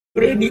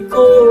Granny,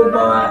 oh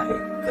my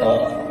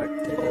god.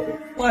 Oh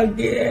my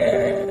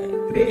god.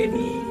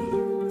 Granny.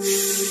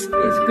 It's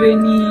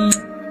Granny.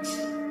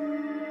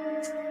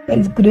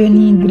 It's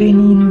Granny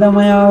in the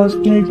my house.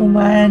 Kill to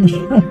man.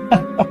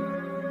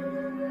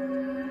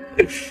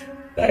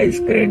 Guys,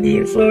 Granny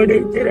is so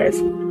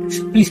dangerous.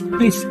 Please,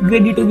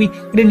 Granny to me.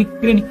 Granny,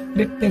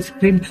 guys,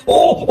 Granny.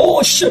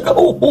 Oh, shit.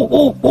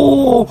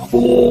 Oh,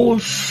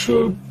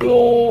 shit.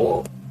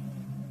 Oh.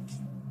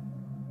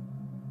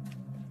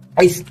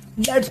 Guys,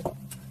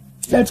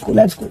 let's go.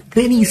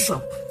 Granny is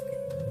up.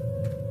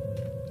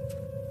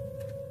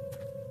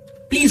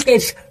 Please,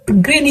 guys,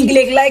 Granny के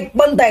लिए like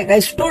बनता है,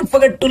 guys. Don't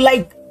forget to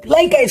like,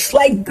 guys.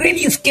 Like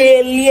Granny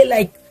के लिए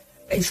like,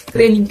 guys.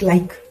 Granny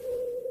like,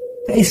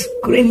 guys.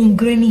 Granny,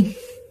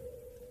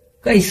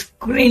 guys.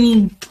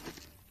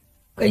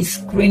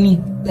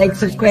 Granny, like,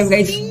 subscribe,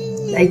 guys.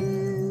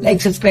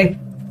 Like, subscribe.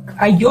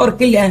 Your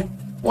के लिए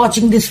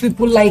watching this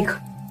people like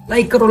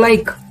करो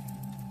like.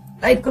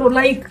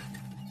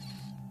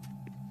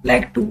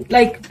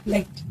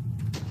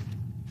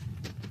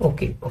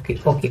 Okay.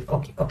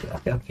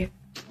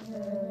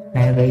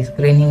 नहीं guys,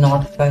 Granny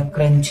not for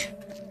cringe.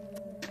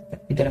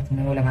 इधर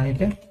अपने वो लगा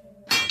देते हैं.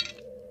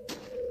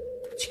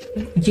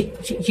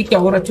 ये क्या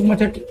हो रहा है? चुम्मा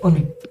चाटी ओ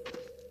नहीं.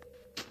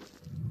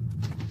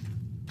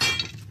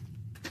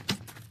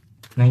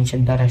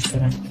 Mention the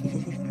restaurant.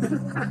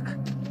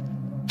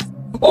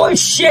 Oh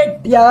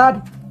shit,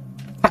 यार.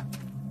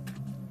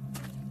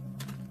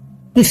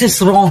 This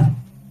is wrong.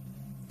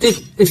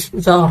 This is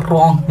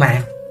wrong,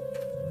 man.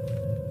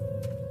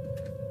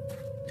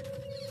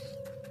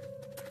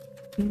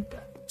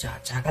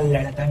 चाचा का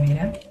लड़का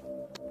मेरा.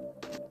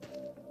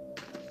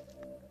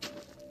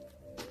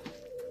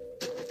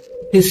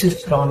 This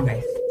is wrong,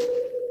 guys.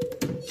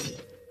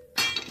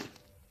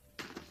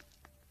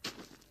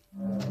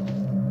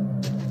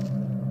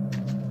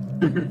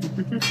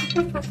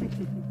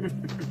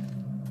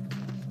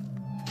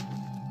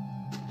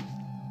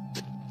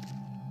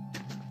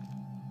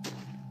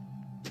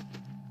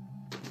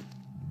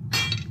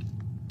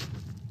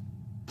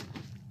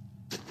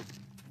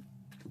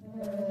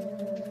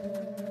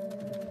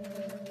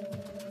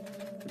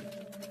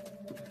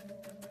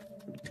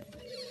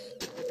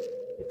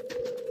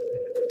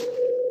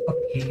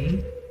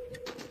 Okay.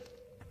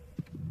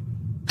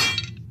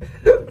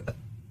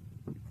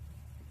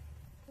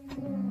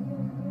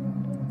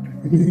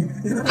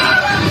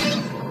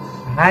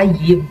 Hi,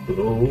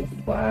 bro.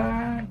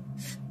 What?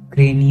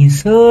 Granny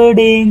so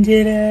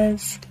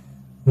dangerous.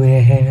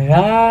 Where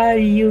are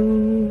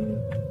you?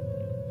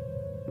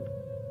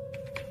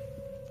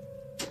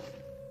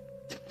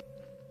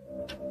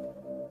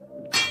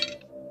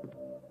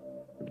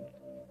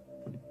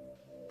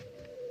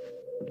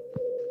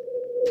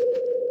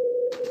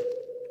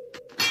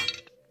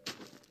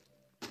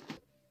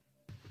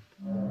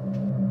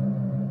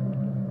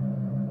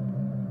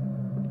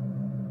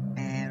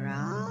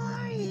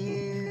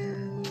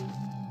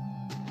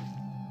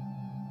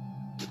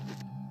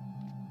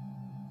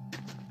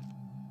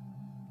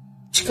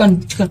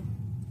 Chicken.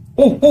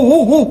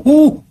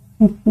 Oh,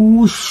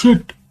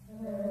 shit.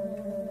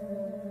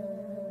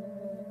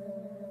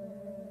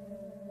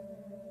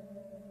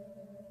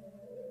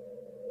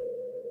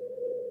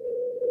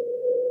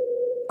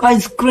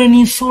 Guys,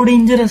 Granny is so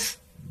dangerous.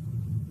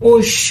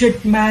 Oh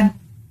shit, man.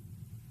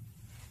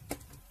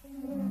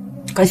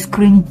 Guys,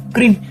 Granny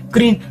is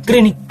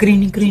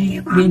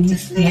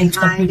lines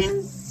complete.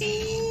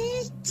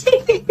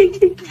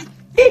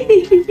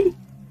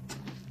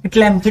 Hit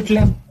lamp.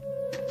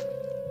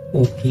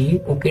 Okay,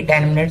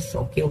 10 minutes.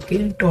 Okay.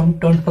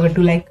 Don't forget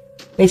to like.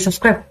 Guys,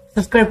 subscribe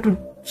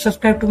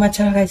to my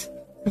channel, guys.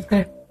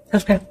 Subscribe.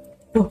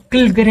 To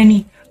kill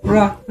Granny.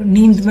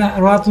 नींद में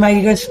रात में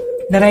आएगी, guys.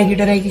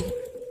 डराएगी.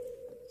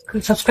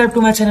 Subscribe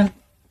to my channel.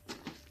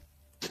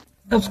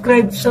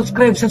 Subscribe.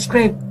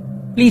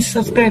 Please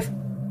subscribe.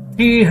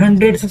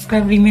 300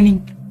 subscribe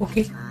remaining.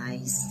 Okay. I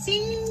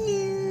see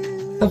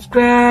you.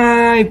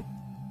 Subscribe.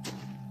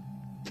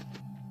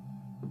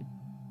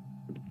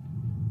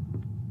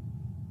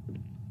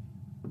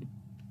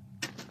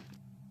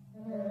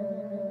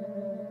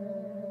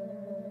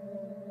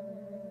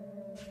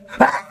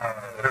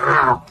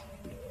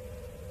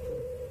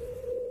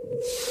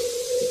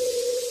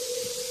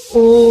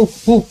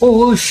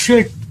 Oh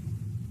shit.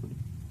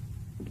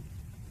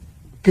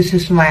 This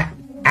is my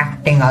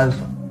acting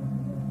also.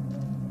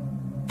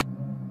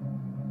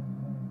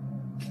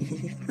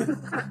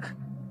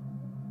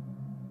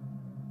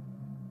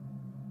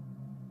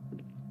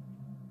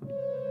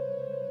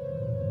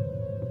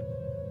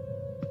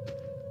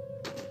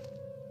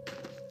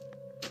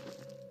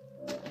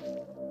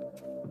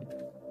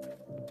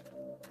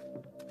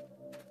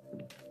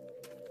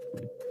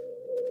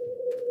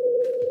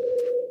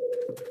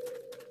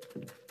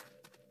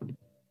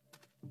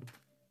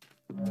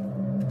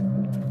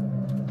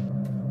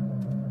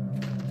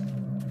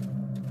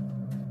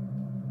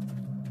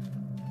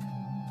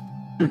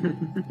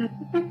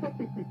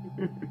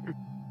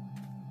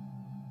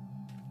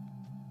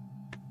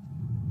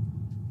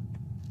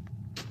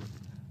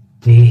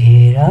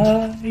 Where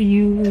are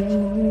you?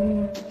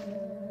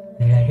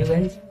 Where are you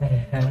guys?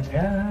 Where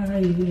are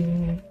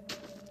you?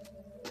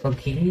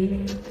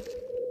 Okay.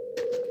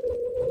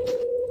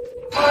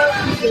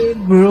 Okay,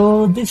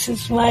 bro, this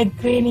is my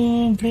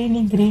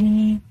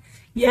granny.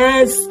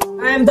 Yes,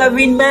 I am the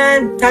win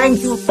man.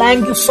 Thank you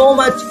so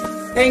much.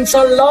 Thanks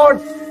a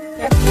lot.